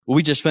Well,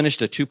 we just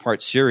finished a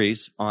 2-part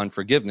series on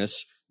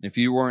forgiveness. If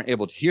you weren't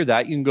able to hear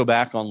that, you can go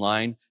back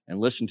online and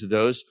listen to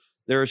those.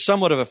 There is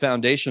somewhat of a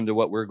foundation to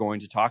what we're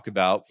going to talk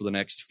about for the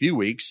next few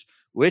weeks,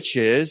 which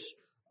is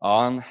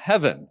on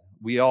heaven.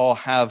 We all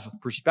have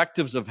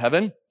perspectives of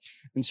heaven.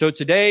 And so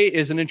today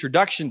is an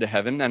introduction to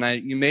heaven, and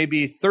you may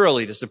be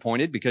thoroughly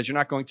disappointed because you're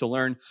not going to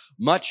learn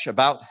much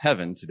about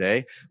heaven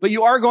today, but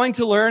you are going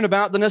to learn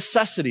about the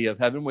necessity of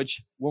heaven,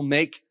 which will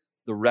make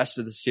the rest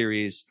of the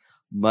series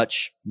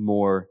much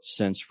more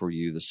sense for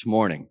you this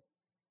morning.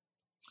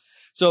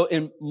 So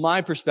in my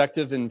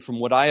perspective and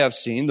from what I have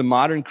seen, the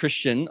modern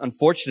Christian,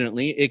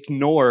 unfortunately,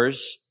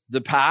 ignores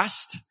the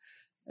past,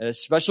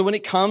 especially when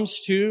it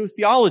comes to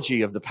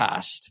theology of the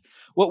past.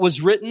 What was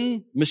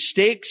written,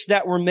 mistakes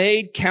that were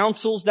made,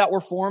 councils that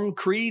were formed,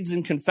 creeds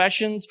and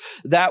confessions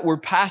that were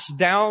passed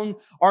down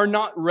are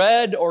not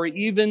read or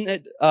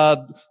even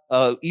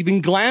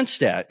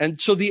glanced at.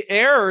 And so the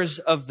errors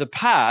of the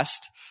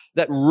past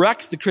that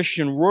wrecked the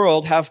Christian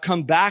world have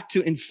come back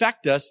to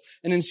infect us,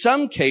 and in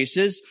some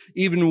cases,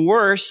 even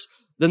worse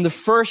than the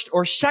first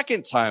or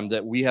second time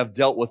that we have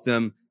dealt with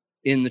them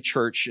in the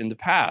church in the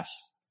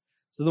past.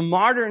 So the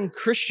modern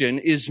Christian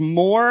is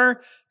more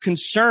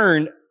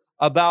concerned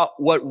about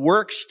what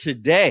works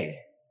today,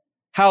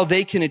 how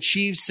they can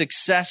achieve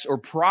success or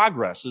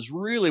progress is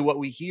really what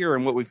we hear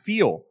and what we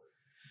feel.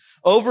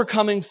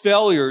 Overcoming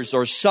failures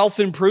or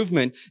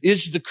self-improvement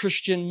is the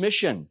Christian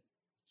mission.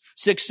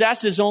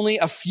 Success is only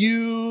a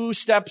few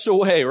steps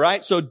away,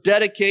 right? So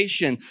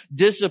dedication,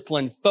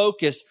 discipline,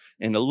 focus,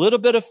 and a little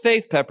bit of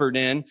faith peppered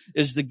in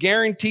is the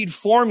guaranteed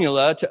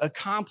formula to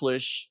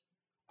accomplish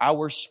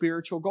our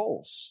spiritual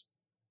goals.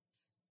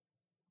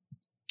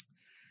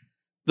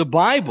 The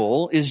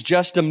Bible is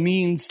just a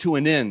means to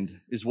an end,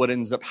 is what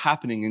ends up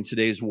happening in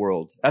today's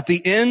world. At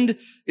the end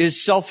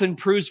is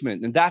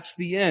self-improvement, and that's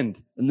the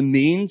end. And the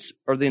means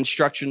are the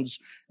instructions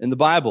in the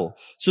Bible.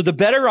 So the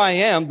better I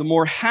am, the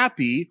more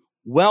happy,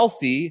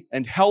 wealthy,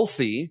 and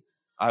healthy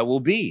I will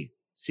be.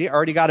 See, I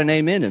already got an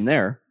amen in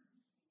there.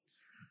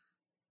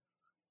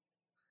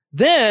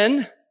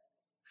 Then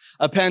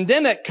a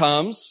pandemic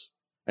comes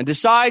and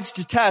decides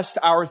to test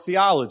our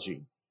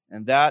theology,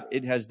 and that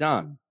it has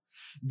done.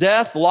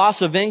 Death,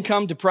 loss of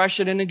income,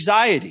 depression, and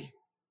anxiety.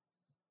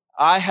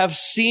 I have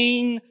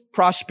seen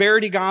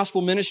prosperity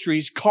gospel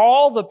ministries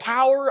call the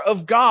power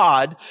of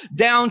God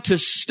down to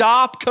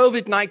stop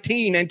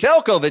COVID-19 and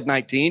tell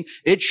COVID-19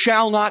 it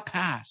shall not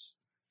pass.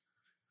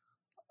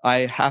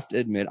 I have to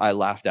admit, I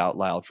laughed out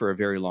loud for a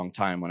very long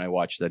time when I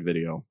watched that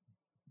video.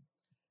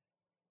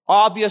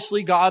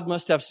 Obviously, God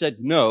must have said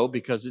no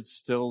because it's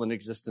still in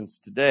existence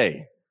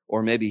today.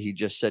 Or maybe he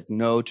just said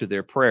no to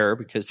their prayer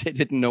because they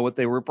didn't know what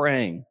they were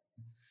praying.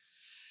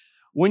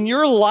 When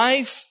your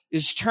life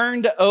is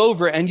turned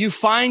over and you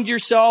find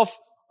yourself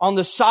on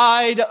the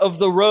side of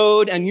the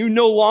road and you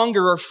no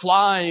longer are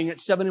flying at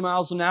 70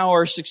 miles an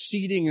hour,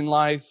 succeeding in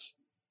life,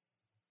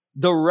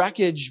 the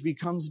wreckage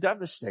becomes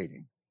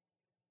devastating.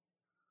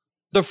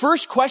 The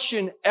first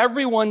question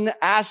everyone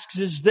asks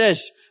is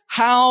this: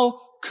 how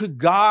could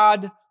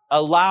God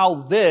allow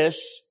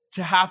this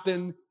to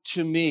happen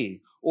to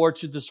me or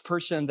to this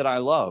person that I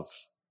love?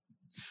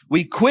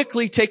 We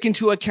quickly take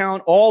into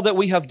account all that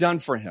we have done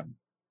for him,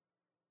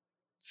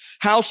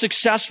 how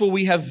successful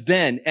we have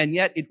been, and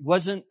yet it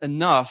wasn't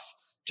enough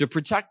to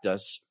protect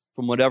us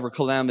from whatever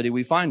calamity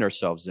we find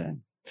ourselves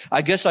in.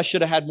 I guess I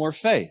should have had more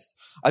faith.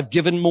 I've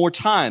given more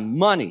time,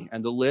 money,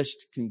 and the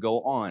list can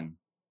go on.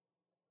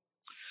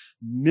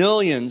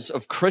 Millions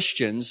of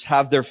Christians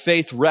have their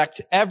faith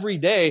wrecked every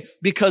day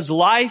because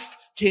life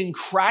came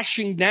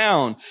crashing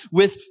down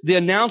with the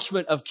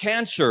announcement of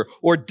cancer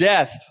or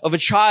death of a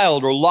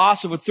child or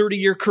loss of a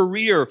 30-year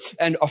career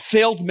and a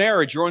failed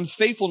marriage or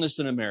unfaithfulness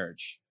in a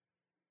marriage.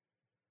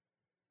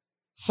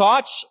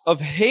 Thoughts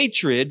of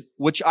hatred,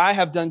 which I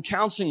have done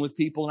counseling with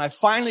people, and I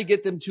finally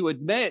get them to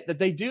admit that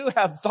they do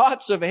have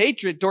thoughts of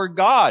hatred toward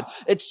God.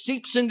 It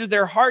seeps into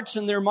their hearts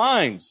and their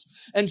minds.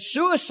 And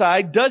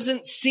suicide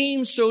doesn't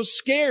seem so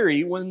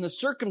scary when the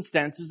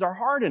circumstances are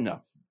hard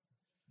enough.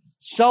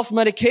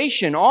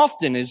 Self-medication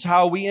often is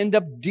how we end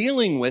up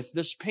dealing with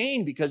this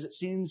pain because it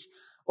seems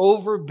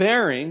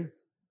overbearing,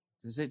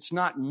 because it's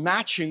not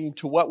matching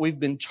to what we've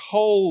been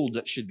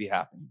told should be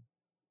happening.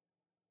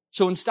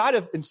 So instead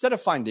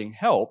of finding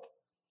help,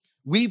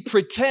 we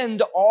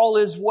pretend all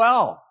is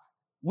well.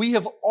 We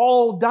have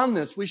all done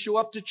this. We show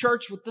up to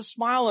church with the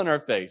smile on our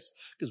face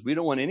because we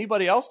don't want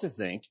anybody else to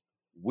think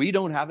we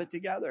don't have it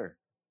together.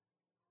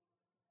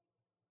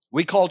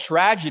 We call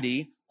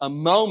tragedy a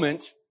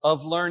moment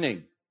of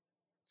learning.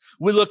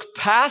 We look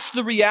past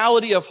the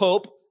reality of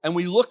hope and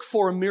we look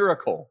for a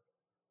miracle.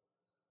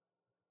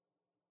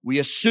 We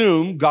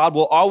assume God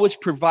will always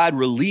provide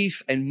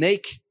relief and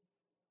make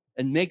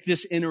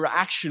this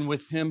interaction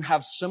with him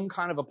have some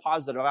kind of a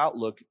positive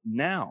outlook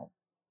now.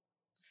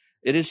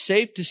 It is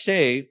safe to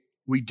say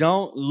we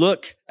don't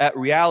look at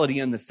reality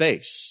in the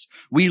face.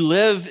 We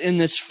live in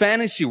this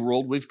fantasy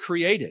world we've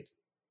created.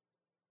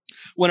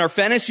 When our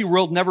fantasy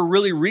world never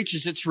really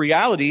reaches its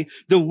reality,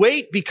 the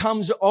weight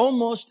becomes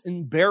almost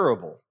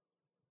unbearable.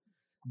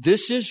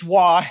 This is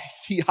why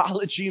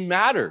theology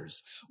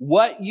matters.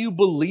 What you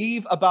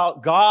believe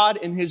about God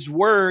and His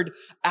Word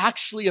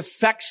actually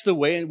affects the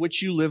way in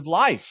which you live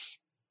life.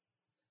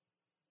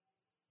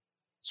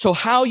 So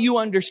how you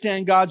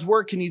understand God's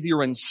Word can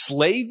either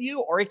enslave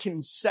you or it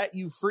can set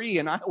you free.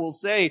 And I will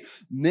say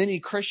many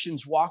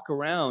Christians walk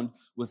around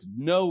with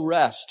no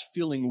rest,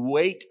 feeling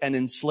weight and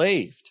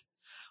enslaved.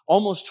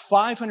 Almost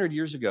 500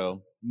 years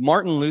ago,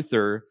 Martin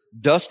Luther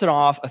dusted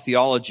off a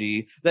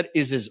theology that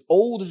is as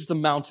old as the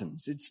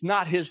mountains. It's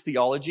not his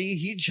theology.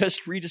 He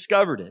just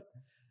rediscovered it.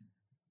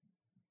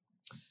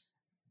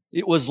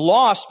 It was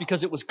lost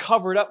because it was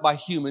covered up by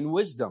human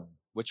wisdom,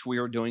 which we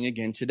are doing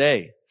again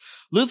today.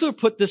 Luther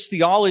put this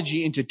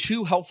theology into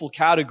two helpful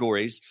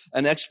categories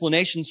and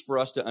explanations for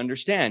us to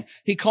understand.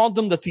 He called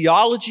them the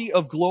theology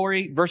of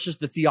glory versus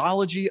the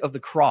theology of the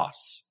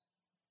cross.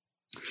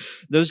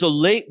 There's a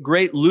late,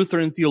 great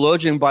Lutheran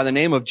theologian by the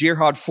name of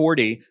Gerhard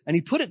Forde, and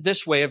he put it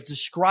this way of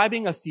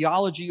describing a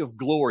theology of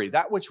glory,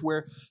 that which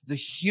where the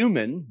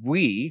human,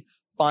 we,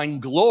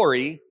 find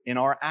glory in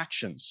our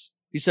actions.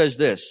 He says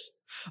this,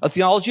 a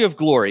theology of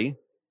glory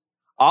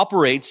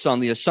operates on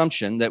the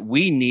assumption that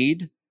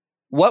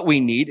what we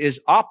need is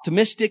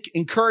optimistic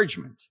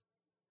encouragement,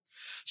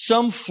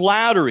 some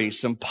flattery,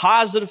 some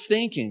positive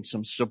thinking,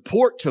 some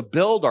support to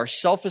build our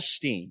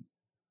self-esteem.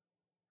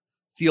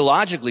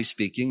 Theologically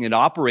speaking, it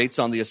operates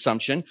on the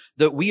assumption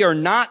that we are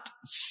not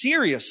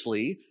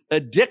seriously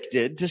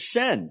addicted to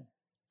sin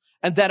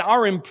and that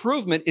our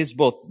improvement is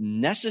both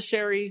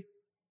necessary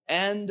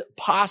and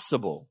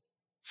possible.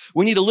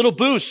 We need a little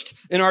boost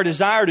in our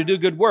desire to do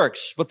good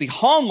works, but the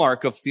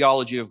hallmark of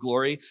theology of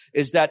glory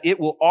is that it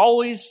will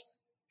always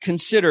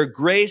consider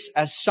grace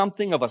as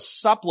something of a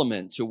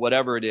supplement to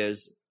whatever it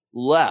is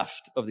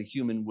left of the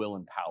human will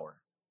and power.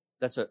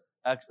 That's a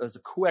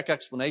quick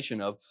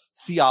explanation of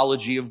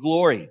theology of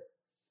glory.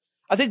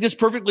 I think this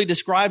perfectly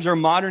describes our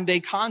modern day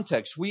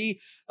context.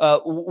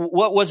 What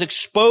was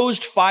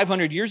exposed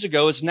 500 years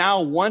ago is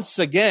now once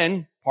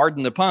again,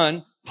 pardon the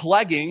pun,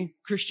 plaguing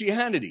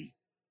Christianity.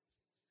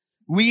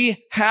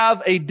 We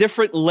have a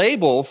different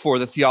label for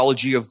the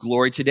theology of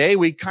glory today.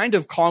 We kind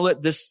of call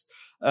it this,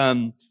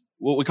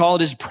 what we call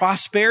it is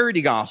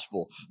prosperity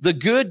gospel. The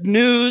good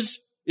news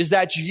is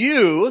that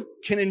you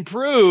can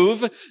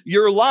improve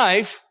your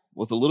life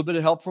with a little bit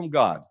of help from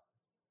God.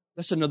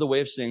 That's another way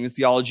of saying the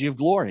theology of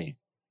glory.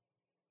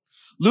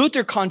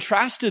 Luther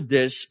contrasted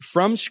this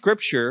from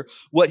Scripture,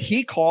 what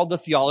he called the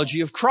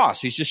theology of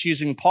cross. He's just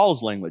using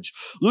Paul's language.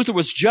 Luther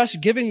was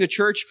just giving the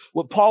church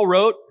what Paul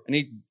wrote, and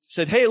he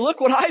said, hey,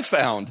 look what I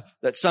found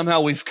that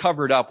somehow we've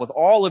covered up with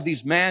all of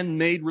these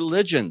man-made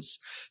religions.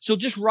 So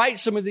just write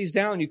some of these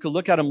down. You can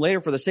look at them later.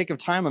 For the sake of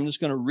time, I'm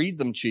just going to read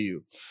them to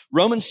you.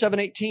 Romans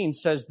 7:18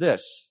 says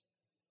this,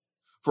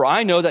 for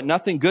I know that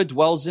nothing good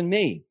dwells in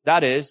me,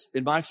 that is,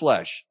 in my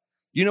flesh.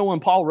 You know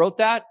when Paul wrote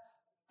that?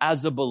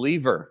 As a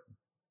believer.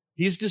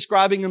 He's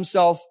describing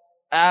himself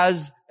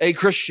as a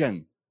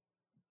Christian.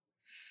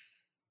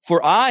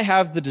 For I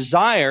have the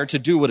desire to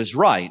do what is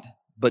right,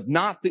 but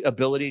not the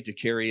ability to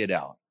carry it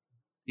out.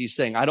 He's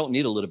saying, I don't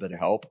need a little bit of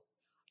help.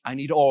 I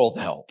need all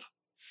the help.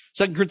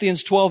 2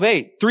 Corinthians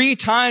 12:8. 3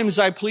 times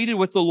I pleaded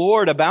with the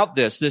Lord about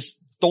this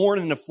thorn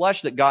in the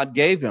flesh that God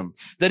gave him,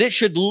 that it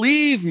should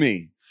leave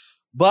me.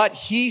 But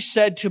he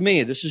said to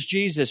me, this is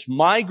Jesus,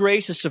 my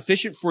grace is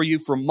sufficient for you,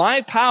 for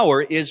my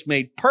power is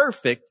made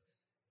perfect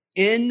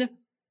in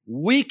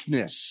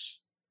weakness.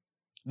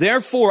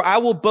 Therefore, I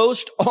will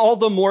boast all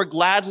the more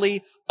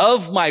gladly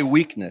of my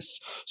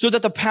weakness, so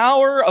that the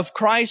power of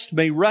Christ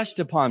may rest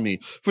upon me.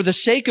 For the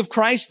sake of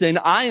Christ, then,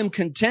 I am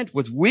content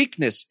with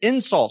weakness,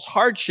 insults,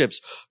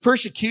 hardships,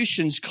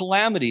 persecutions,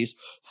 calamities.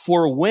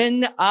 For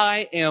when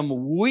I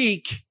am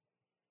weak,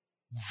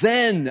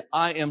 then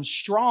I am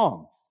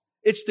strong.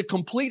 It's the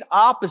complete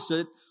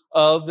opposite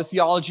of the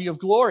theology of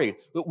glory.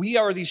 But we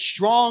are these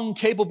strong,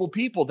 capable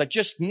people that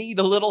just need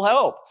a little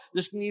help,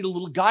 just need a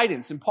little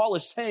guidance. And Paul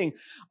is saying,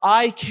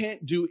 I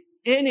can't do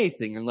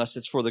anything unless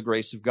it's for the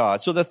grace of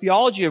God. So the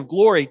theology of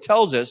glory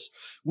tells us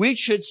we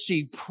should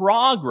see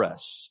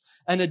progress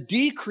and a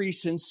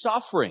decrease in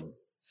suffering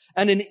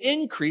and an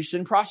increase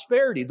in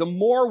prosperity. The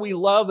more we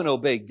love and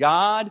obey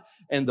God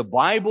and the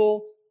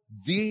Bible,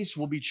 these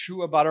will be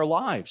true about our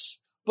lives.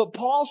 But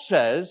Paul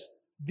says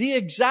the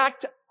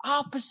exact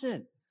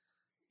opposite.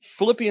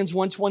 Philippians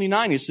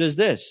 1:29, he says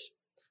this,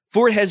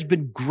 for it has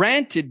been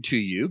granted to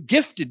you,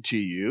 gifted to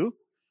you,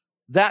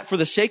 that for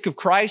the sake of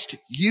Christ,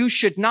 you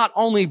should not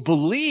only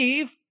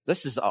believe,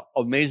 this is an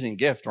amazing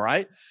gift,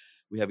 right?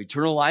 We have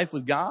eternal life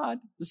with God.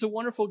 This is a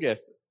wonderful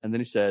gift. And then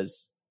he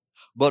says,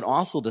 but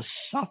also to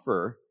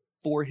suffer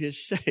for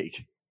his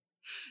sake.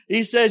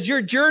 He says,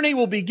 your journey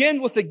will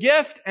begin with a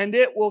gift and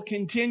it will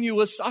continue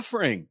with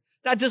suffering.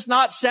 That does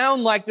not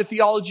sound like the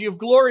theology of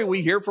glory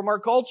we hear from our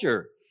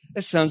culture.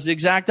 It sounds the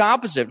exact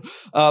opposite.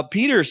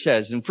 Peter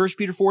says in 1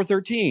 Peter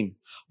 4:13,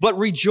 but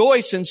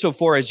rejoice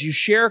insofar as you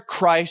share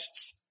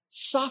Christ's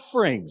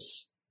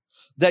sufferings,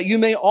 that you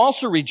may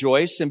also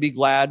rejoice and be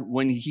glad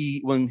when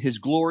his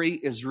glory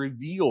is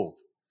revealed.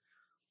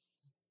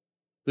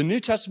 The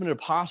New Testament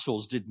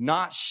apostles did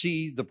not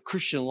see the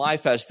Christian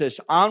life as this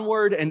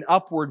onward and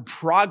upward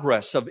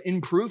progress of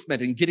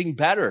improvement and getting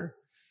better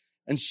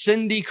and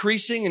sin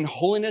decreasing and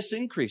holiness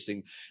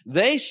increasing.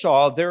 They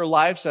saw their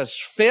lives as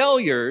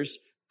failures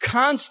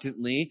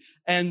constantly,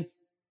 and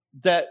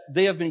that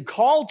they have been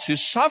called to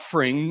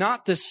suffering,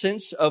 not the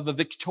sense of a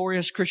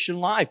victorious Christian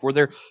life where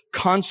they're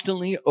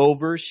constantly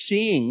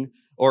overseeing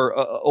or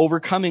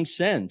overcoming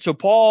sin. So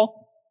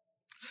Paul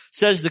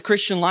says the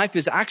Christian life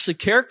is actually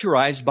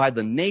characterized by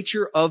the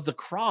nature of the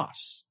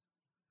cross.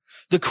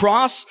 The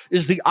cross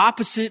is the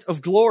opposite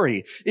of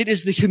glory. It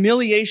is the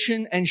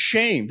humiliation and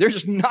shame.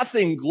 There's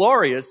nothing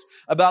glorious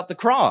about the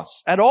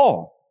cross at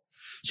all.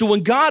 So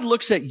when God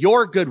looks at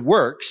your good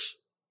works,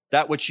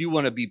 that which you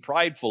want to be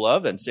prideful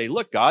of and say,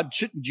 look, God,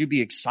 shouldn't you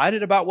be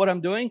excited about what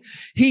I'm doing?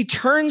 He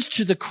turns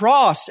to the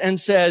cross and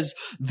says,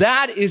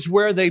 that is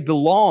where they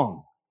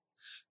belong.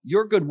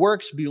 Your good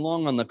works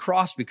belong on the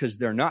cross because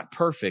they're not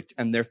perfect,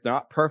 and they're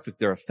not perfect,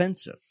 they're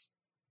offensive.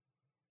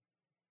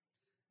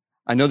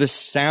 I know this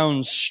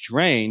sounds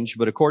strange,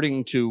 but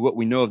according to what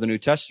we know of the New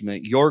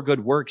Testament, your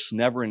good works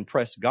never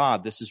impress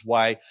God. This is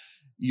why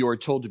you are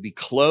told to be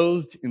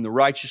clothed in the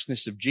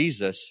righteousness of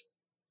Jesus,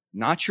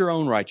 not your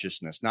own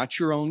righteousness, not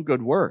your own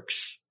good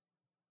works.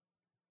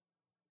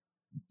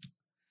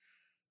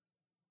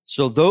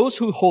 So those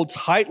who hold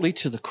tightly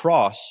to the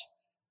cross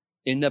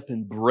end up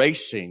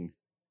embracing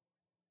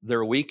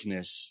their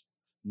weakness,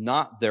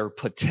 not their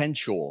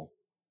potential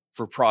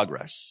for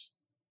progress.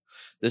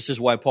 This is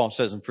why Paul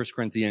says in 1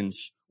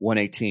 Corinthians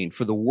 1:18,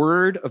 for the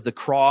word of the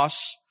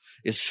cross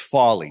is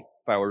folly.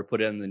 If I were to put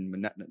it in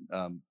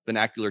the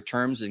vernacular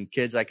terms, and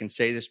kids, I can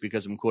say this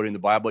because I'm quoting the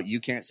Bible, you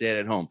can't say it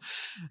at home,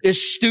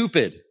 is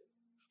stupid.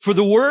 For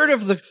the word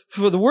of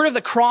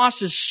the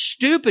cross is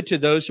stupid to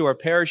those who are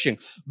perishing,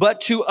 but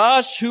to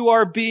us who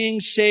are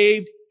being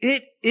saved,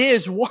 it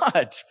is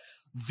what?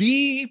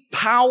 The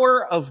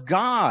power of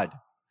God.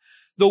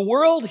 The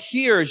world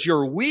hears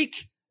you're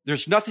weak.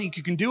 There's nothing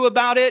you can do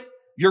about it.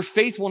 Your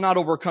faith will not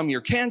overcome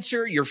your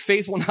cancer. Your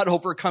faith will not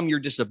overcome your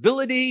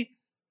disability.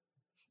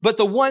 But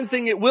the one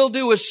thing it will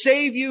do is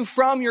save you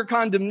from your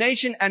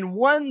condemnation and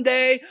one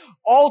day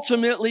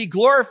ultimately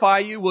glorify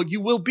you. Well, you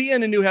will be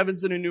in a new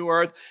heavens and a new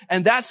earth.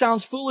 And that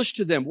sounds foolish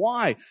to them.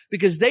 Why?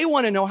 Because they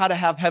want to know how to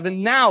have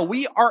heaven now.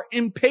 We are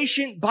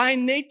impatient by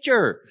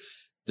nature.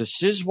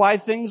 This is why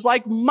things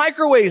like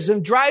microwaves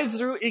and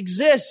drive-through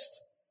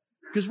exist,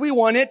 because we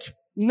want it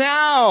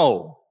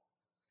now.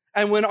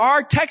 And when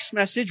our text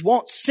message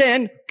won't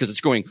send, because it's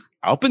going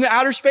up into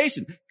outer space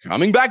and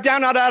coming back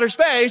down out of outer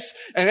space,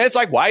 and it's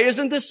like, why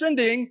isn't this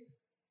sending?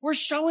 We're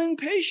so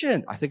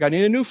impatient. I think I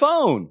need a new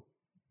phone.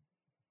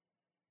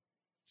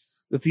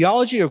 The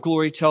theology of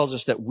glory tells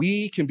us that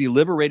we can be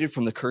liberated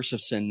from the curse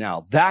of sin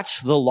now.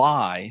 That's the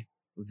lie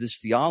of this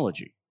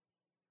theology.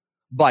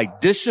 By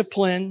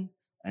discipline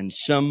and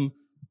some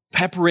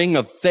peppering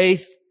of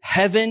faith,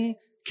 heaven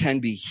can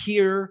be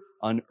here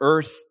on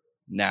earth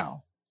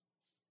now.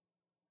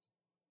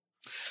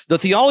 The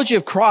theology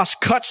of cross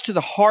cuts to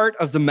the heart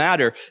of the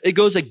matter. It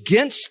goes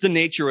against the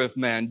nature of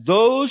man.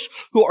 Those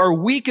who are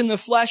weak in the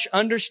flesh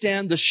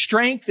understand the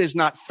strength is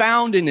not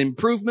found in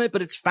improvement,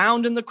 but it's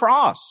found in the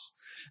cross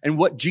and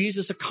what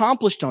Jesus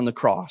accomplished on the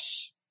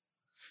cross.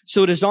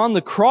 So it is on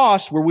the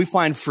cross where we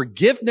find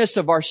forgiveness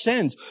of our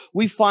sins.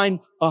 We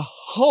find a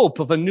hope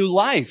of a new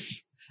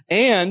life.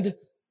 And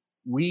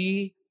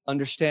we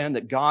understand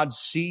that God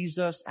sees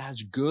us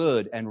as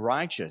good and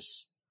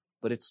righteous,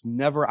 but it's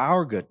never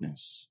our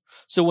goodness.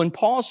 So when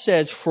Paul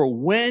says, for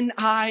when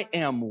I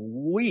am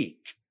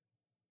weak,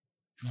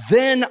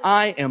 then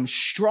I am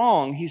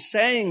strong, he's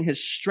saying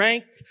his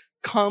strength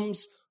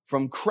comes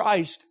from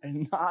Christ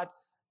and not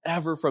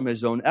ever from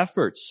his own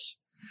efforts.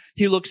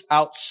 He looks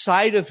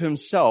outside of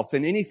himself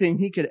and anything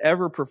he could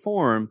ever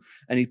perform,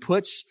 and he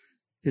puts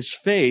his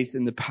faith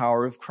in the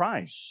power of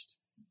Christ.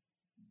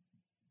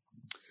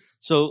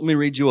 So let me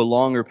read you a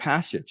longer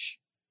passage.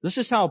 This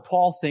is how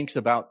Paul thinks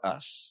about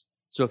us.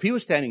 So if he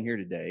was standing here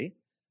today,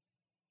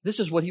 this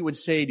is what he would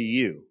say to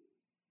you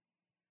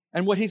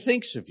and what he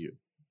thinks of you.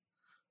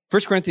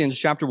 1 Corinthians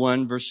chapter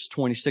 1, verse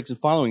 26 and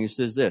following, he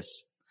says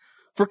this,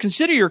 for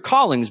consider your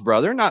callings,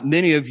 brother. Not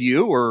many of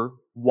you are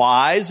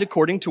wise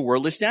according to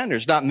worldly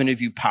standards. Not many of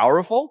you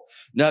powerful.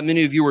 Not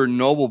many of you are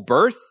noble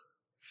birth.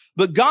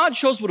 But God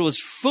chose what was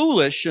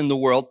foolish in the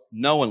world.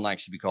 No one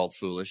likes to be called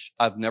foolish.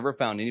 I've never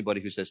found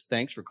anybody who says,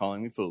 thanks for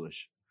calling me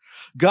foolish.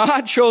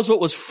 God chose what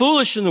was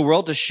foolish in the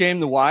world to shame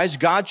the wise.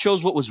 God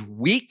chose what was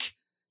weak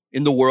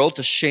in the world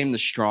to shame the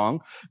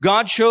strong.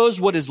 God chose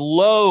what is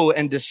low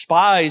and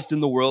despised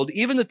in the world,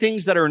 even the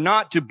things that are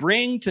not, to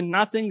bring to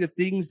nothing the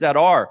things that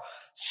are,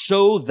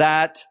 so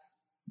that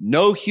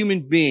no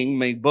human being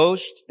may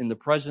boast in the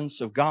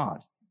presence of God.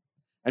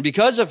 And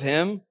because of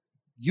him,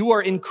 you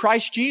are in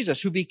Christ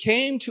Jesus, who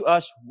became to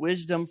us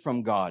wisdom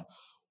from God,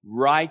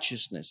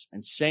 righteousness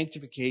and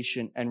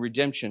sanctification and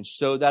redemption,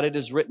 so that it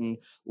is written,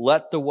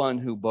 let the one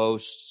who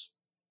boasts,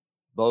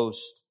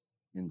 boast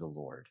in the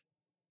Lord.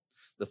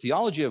 The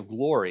theology of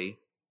glory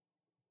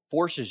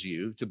forces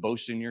you to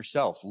boast in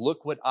yourself.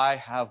 Look what I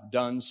have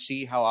done.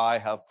 See how I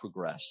have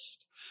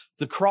progressed.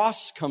 The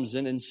cross comes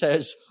in and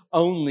says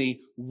only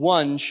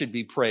one should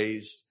be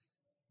praised,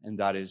 and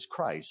that is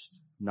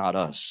Christ, not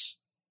us.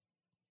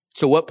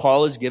 So what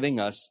Paul is giving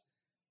us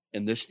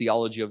in this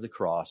theology of the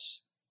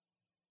cross,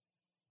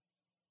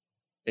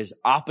 as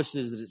opposite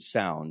as it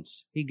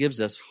sounds, he gives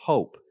us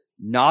hope,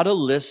 not a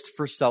list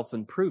for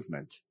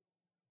self-improvement,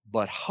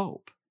 but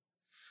hope.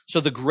 So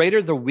the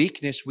greater the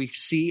weakness we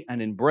see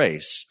and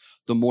embrace,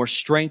 the more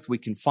strength we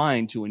can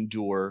find to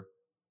endure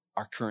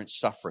our current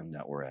suffering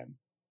that we're in.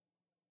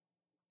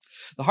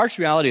 The harsh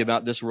reality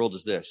about this world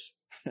is this.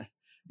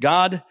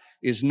 God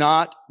is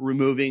not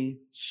removing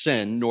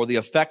sin nor the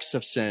effects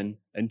of sin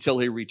until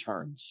he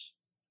returns.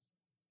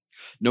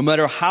 No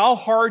matter how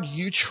hard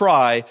you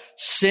try,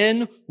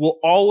 sin will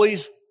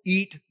always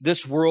eat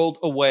this world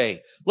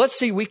away. Let's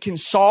say we can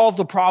solve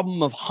the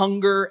problem of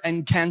hunger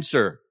and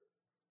cancer.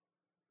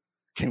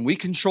 Can we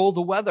control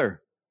the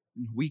weather?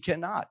 We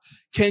cannot.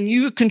 Can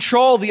you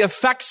control the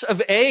effects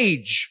of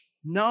age?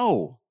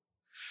 No.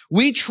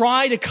 We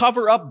try to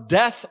cover up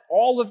death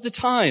all of the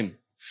time.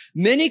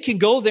 Many can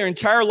go their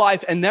entire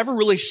life and never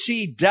really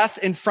see death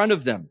in front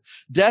of them.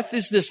 Death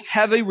is this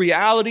heavy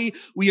reality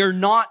we are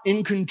not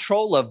in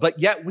control of, but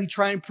yet we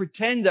try and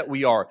pretend that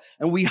we are,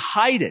 and we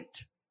hide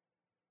it.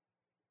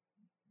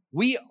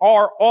 We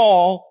are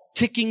all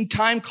ticking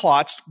time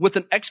clocks with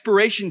an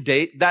expiration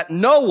date that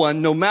no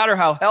one, no matter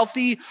how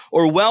healthy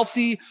or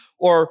wealthy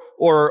or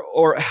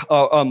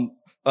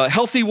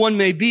healthy one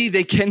may be,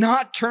 they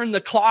cannot turn the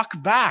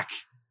clock back.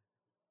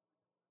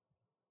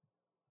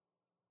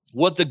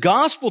 What the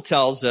gospel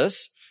tells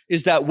us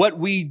is that what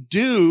we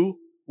do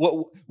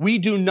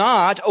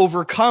not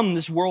overcome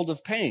this world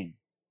of pain.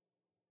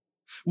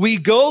 We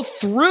go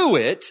through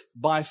it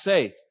by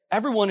faith.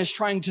 Everyone is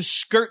trying to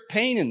skirt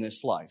pain in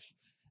this life,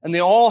 and they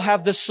all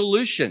have the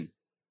solution.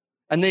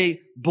 And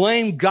they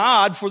blame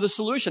God for the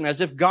solution, as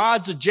if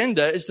God's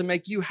agenda is to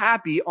make you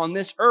happy on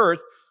this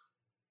earth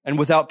and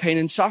without pain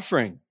and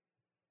suffering.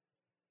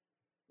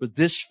 But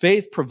this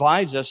faith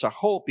provides us a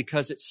hope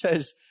because it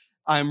says,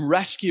 I'm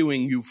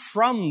rescuing you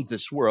from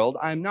this world.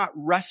 I'm not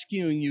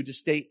rescuing you to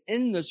stay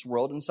in this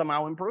world and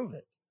somehow improve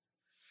it.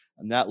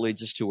 And that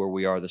leads us to where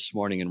we are this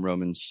morning in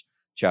Romans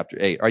chapter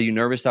 8. Are you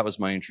nervous? That was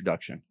my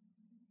introduction.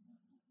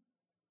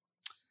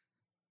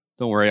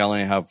 Don't worry, I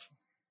only have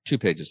 2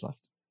 pages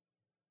left.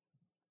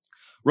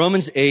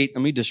 Romans 8,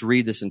 let me just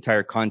read this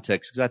entire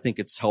context because I think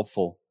it's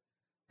helpful.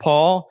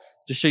 Paul,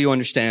 just so you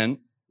understand,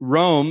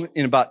 Rome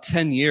in about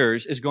 10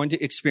 years is going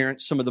to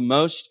experience some of the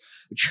most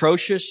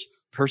atrocious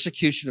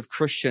persecution of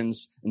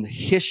Christians in the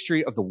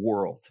history of the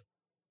world.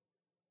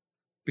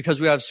 Because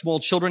we have small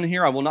children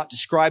here, I will not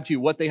describe to you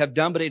what they have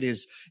done, but it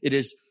is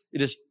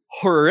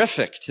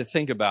horrific to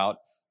think about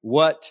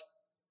what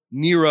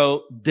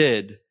Nero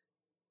did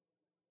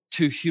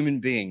to human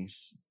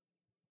beings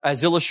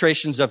as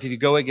illustrations of, if you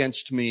go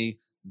against me,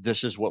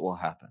 this is what will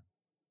happen.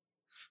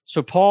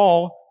 So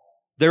Paul,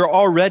 they're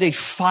already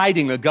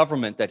fighting a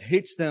government that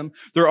hates them.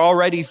 They're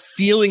already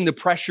feeling the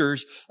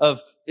pressures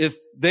of if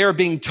they're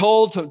being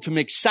told to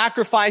make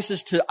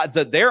sacrifices to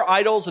their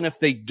idols, and if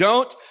they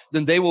don't,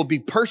 then they will be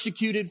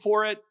persecuted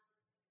for it.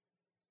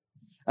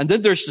 And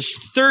then there's this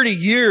 30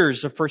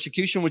 years of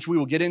persecution, which we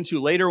will get into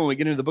later when we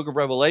get into the book of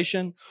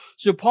Revelation.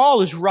 So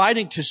Paul is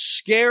writing to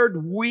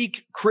scared,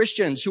 weak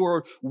Christians who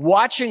are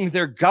watching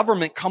their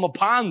government come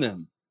upon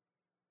them.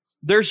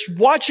 They're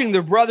watching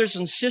their brothers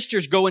and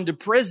sisters go into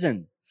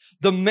prison.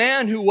 The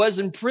man who was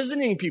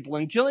imprisoning people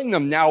and killing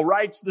them now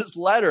writes this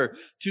letter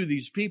to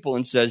these people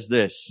and says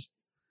this,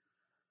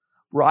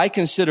 "For I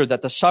consider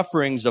that the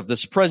sufferings of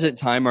this present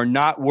time are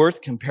not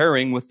worth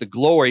comparing with the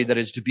glory that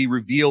is to be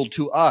revealed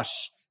to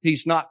us."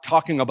 He's not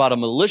talking about a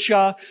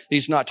militia.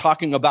 He's not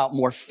talking about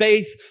more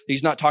faith.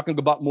 He's not talking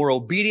about more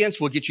obedience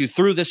will get you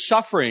through this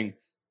suffering.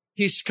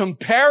 He's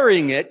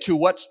comparing it to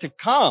what's to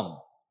come.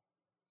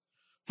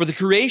 For the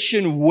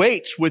creation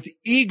waits with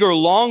eager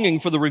longing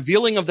for the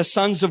revealing of the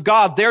sons of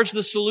God. There's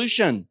the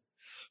solution.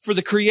 For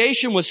the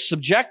creation was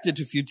subjected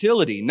to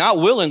futility, not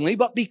willingly,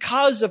 but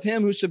because of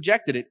him who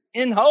subjected it,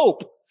 in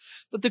hope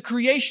that the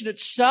creation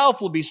itself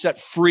will be set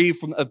free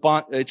from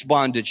its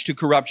bondage to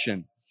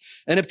corruption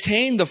and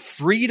obtain the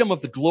freedom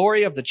of the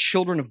glory of the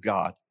children of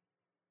God.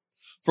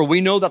 For we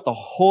know that the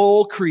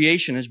whole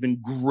creation has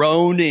been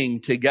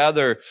groaning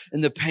together in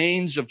the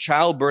pains of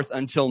childbirth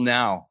until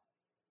now.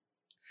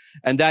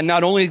 And that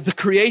not only the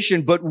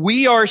creation, but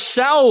we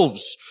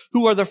ourselves,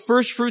 who are the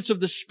first fruits of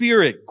the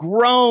Spirit,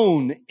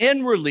 groan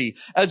inwardly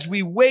as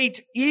we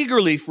wait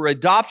eagerly for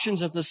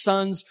adoptions as the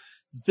sons.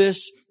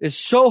 This is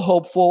so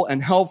hopeful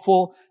and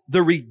helpful.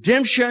 The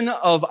redemption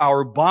of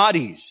our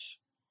bodies.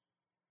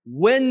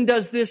 When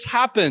does this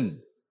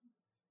happen?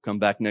 Come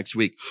back next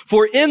week.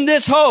 For in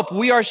this hope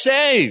we are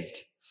saved.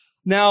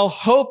 Now,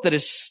 hope that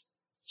is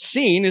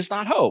seen is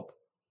not hope.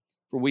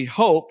 For we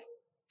hope,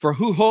 for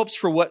who hopes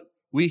for what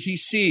he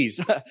sees.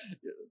 Let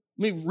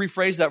me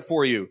rephrase that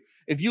for you.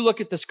 If you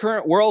look at this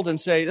current world and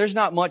say, there's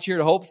not much here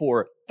to hope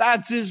for,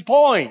 that's his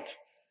point.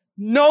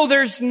 No,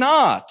 there's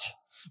not.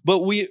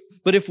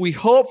 But if we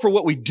hope for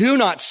what we do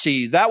not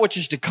see, that which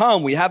is to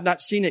come, we have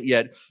not seen it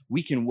yet,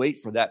 we can wait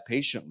for that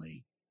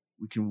patiently.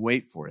 We can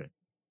wait for it.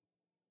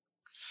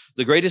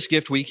 The greatest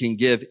gift we can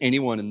give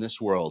anyone in this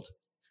world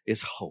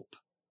is hope.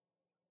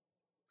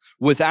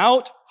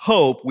 Without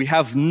hope, we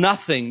have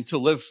nothing to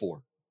live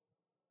for.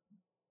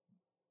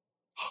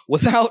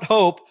 Without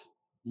hope,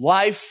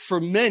 life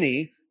for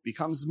many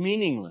becomes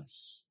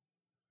meaningless.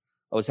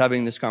 I was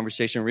having this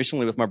conversation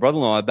recently with my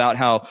brother-in-law about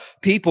how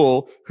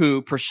people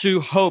who pursue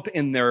hope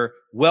in their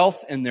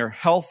wealth, in their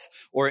health,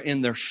 or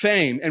in their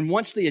fame, and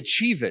once they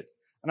achieve it,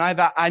 and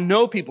I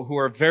know people who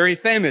are very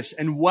famous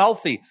and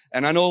wealthy,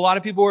 and I know a lot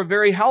of people who are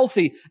very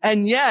healthy,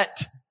 and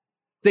yet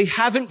they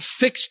haven't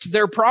fixed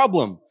their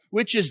problem,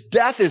 which is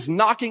death is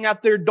knocking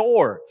at their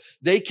door.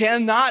 They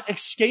cannot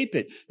escape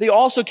it. They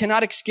also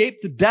cannot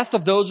escape the death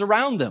of those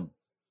around them,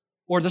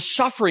 or the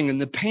suffering and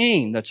the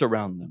pain that's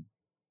around them.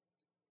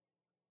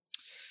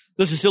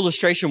 There's this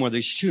illustration where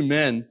these two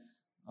men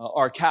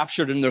are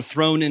captured and they're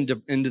thrown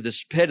into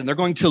this pit, and they're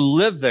going to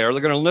live there.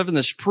 They're going to live in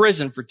this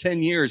prison for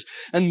 10 years.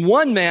 And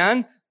one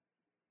man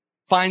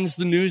finds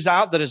the news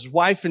out that his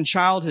wife and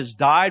child has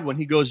died when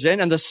he goes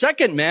in. And the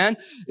second man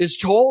is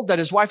told that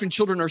his wife and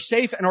children are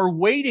safe and are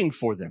waiting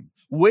for them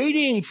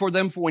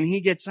for when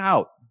he gets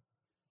out.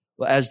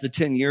 Well, as the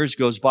 10 years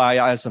goes by,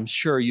 as I'm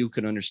sure you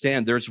can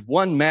understand, there's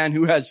one man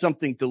who has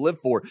something to live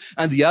for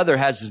and the other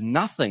has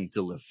nothing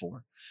to live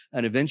for.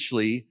 And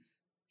eventually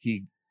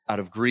he, out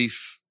of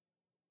grief,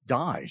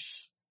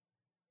 dies.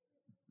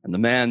 And the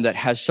man that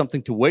has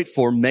something to wait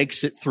for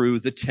makes it through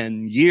the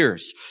 10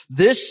 years.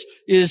 This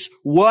is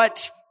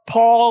what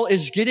Paul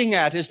is getting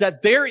at, is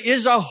that there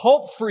is a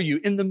hope for you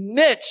in the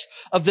midst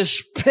of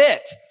this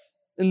pit,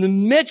 in the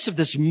midst of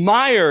this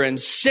mire and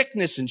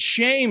sickness and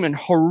shame and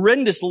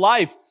horrendous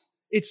life.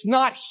 It's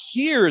not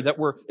here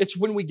it's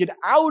when we get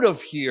out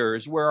of here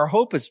is where our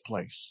hope is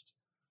placed.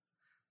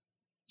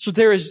 So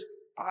there is,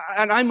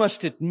 and I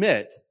must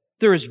admit,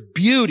 there is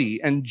beauty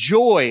and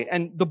joy,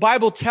 and the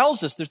Bible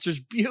tells us that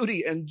there's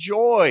beauty and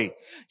joy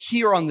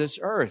here on this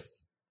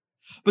earth.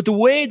 But the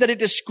way that it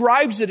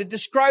describes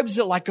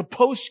it like a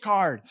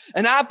postcard,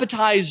 an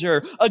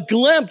appetizer, a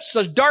glimpse,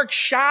 a dark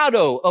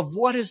shadow of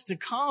what is to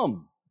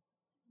come.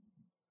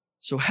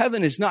 So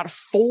heaven is not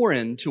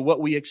foreign to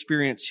what we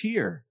experience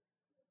here.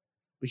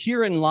 But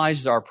herein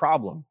lies our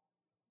problem.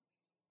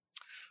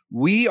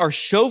 We are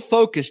so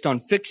focused on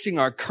fixing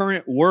our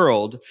current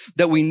world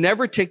that we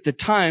never take the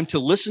time to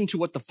listen to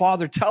what the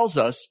Father tells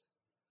us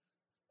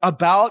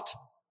about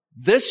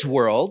this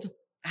world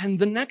and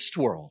the next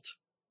world.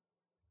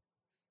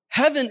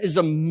 Heaven is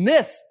a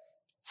myth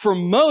for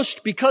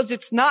most because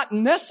it's not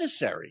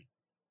necessary.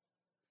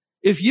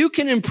 If you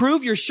can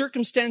improve your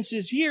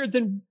circumstances here,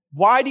 then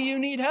why do you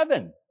need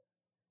heaven?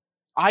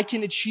 I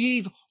can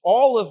achieve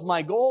all of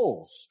my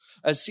goals.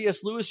 As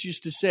C.S. Lewis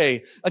used to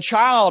say, a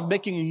child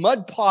making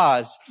mud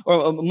pies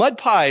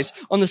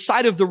on the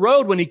side of the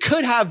road when he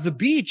could have the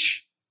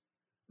beach,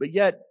 but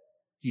yet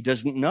he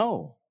doesn't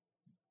know.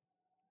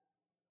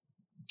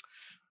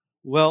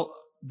 Well,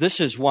 this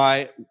is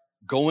why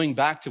going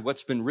back to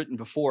what's been written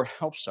before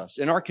helps us.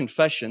 In our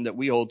confession that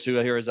we hold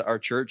to here as our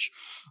church,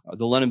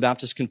 the London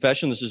Baptist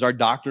Confession, this is our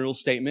doctrinal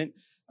statement.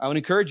 I would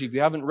encourage you, if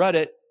you haven't read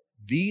it,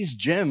 these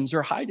gems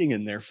are hiding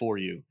in there for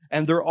you.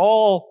 And they're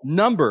all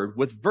numbered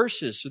with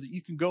verses so that you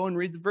can go and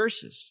read the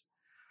verses.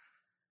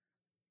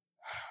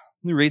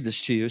 Let me read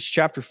this to you. It's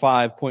chapter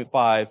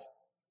 5.5.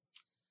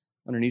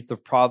 Underneath the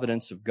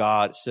providence of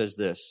God, it says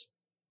this.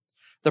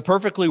 The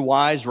perfectly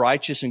wise,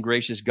 righteous, and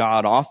gracious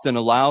God often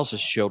allows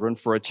his children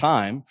for a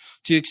time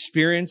to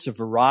experience a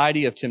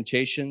variety of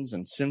temptations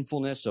and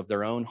sinfulness of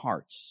their own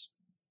hearts.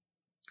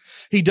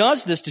 He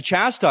does this to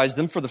chastise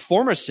them for the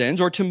former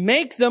sins or to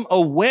make them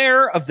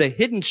aware of the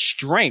hidden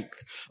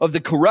strength of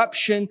the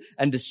corruption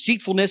and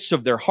deceitfulness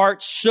of their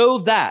hearts so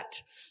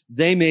that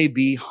they may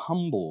be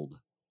humbled.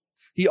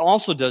 He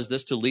also does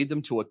this to lead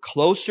them to a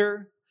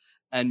closer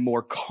and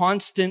more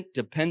constant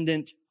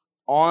dependence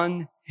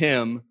on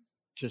him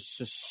to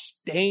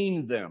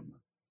sustain them,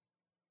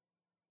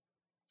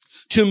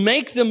 to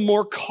make them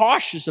more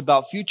cautious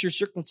about future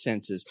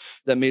circumstances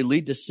that may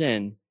lead to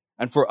sin,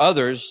 and for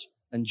others,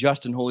 and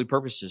just and holy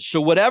purposes. So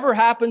whatever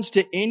happens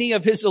to any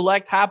of his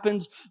elect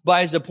happens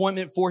by his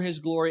appointment for his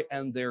glory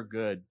and their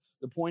good.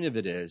 The point of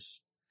it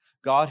is,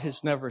 God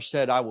has never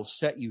said, I will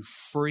set you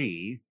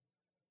free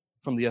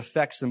from the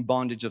effects and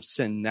bondage of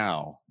sin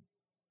now.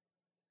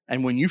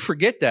 And when you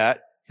forget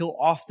that, he'll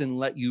often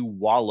let you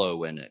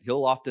wallow in it.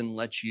 He'll often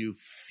let you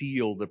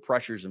feel the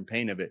pressures and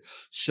pain of it.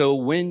 So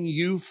when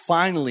you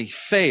finally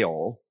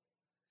fail,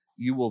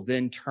 you will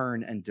then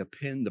turn and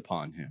depend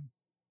upon him.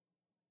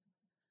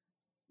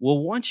 Well,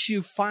 once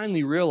you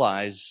finally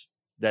realize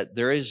that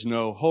there is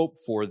no hope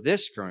for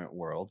this current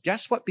world,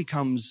 guess what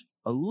becomes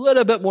a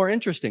little bit more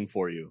interesting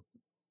for you?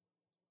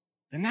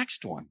 The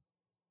next one.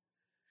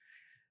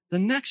 The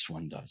next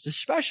one does,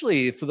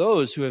 especially for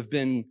those who have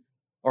been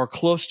or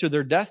close to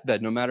their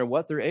deathbed, no matter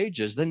what their age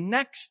is. The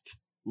next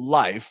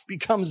life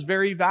becomes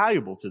very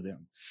valuable to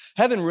them.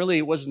 Heaven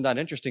really wasn't that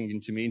interesting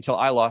to me until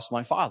I lost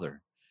my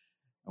father.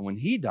 And when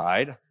he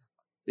died,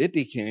 it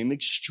became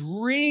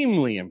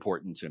extremely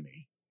important to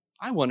me.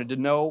 I wanted to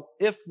know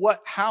if,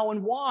 what, how,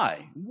 and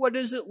why. What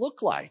does it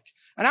look like?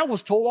 And I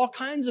was told all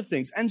kinds of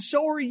things. And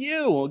so are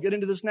you. We'll get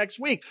into this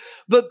next week.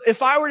 But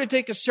if I were to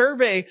take a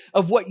survey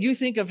of what you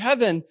think of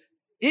heaven,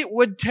 it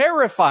would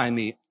terrify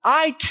me.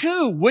 I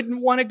too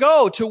wouldn't want to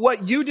go to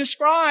what you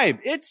describe.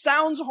 It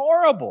sounds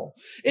horrible.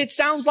 It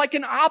sounds like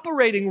an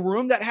operating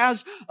room that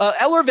has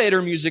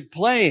elevator music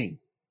playing.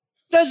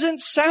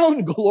 Doesn't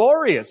sound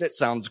glorious. It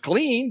sounds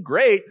clean,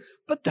 great,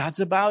 but that's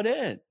about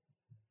it.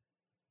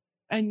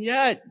 And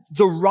yet,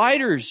 the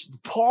writers,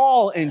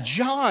 Paul and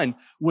John,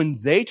 when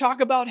they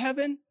talk about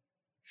heaven,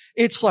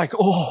 it's like,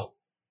 oh,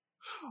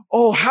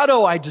 how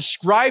do I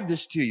describe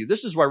this to you?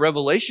 This is why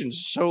Revelation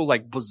is so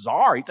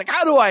bizarre. It's like,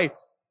 how do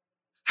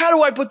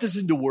I put this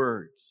into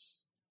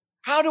words?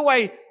 How do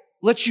I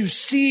let you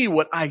see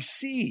what I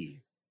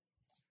see?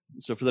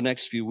 And so for the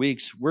next few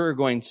weeks, we're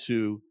going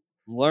to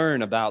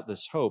learn about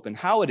this hope and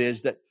how it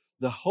is that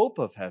the hope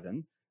of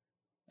heaven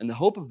and the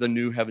hope of the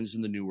new heavens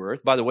and the new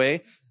earth, by the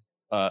way,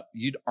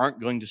 you aren't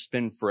going to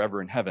spend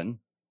forever in heaven.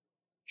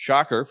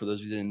 Shocker, for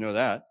those of you who didn't know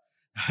that.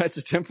 That's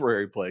a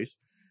temporary place,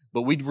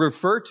 but we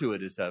refer to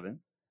it as heaven.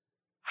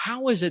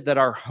 How is it that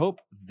our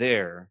hope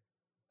there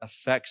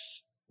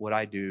affects what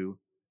I do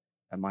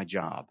at my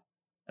job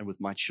and with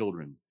my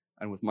children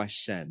and with my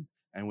sin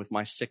and with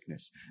my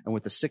sickness and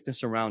with the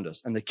sickness around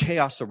us and the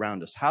chaos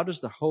around us? How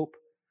does the hope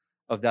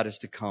of that is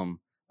to come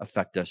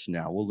affect us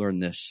now? We'll learn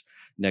this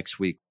next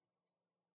week.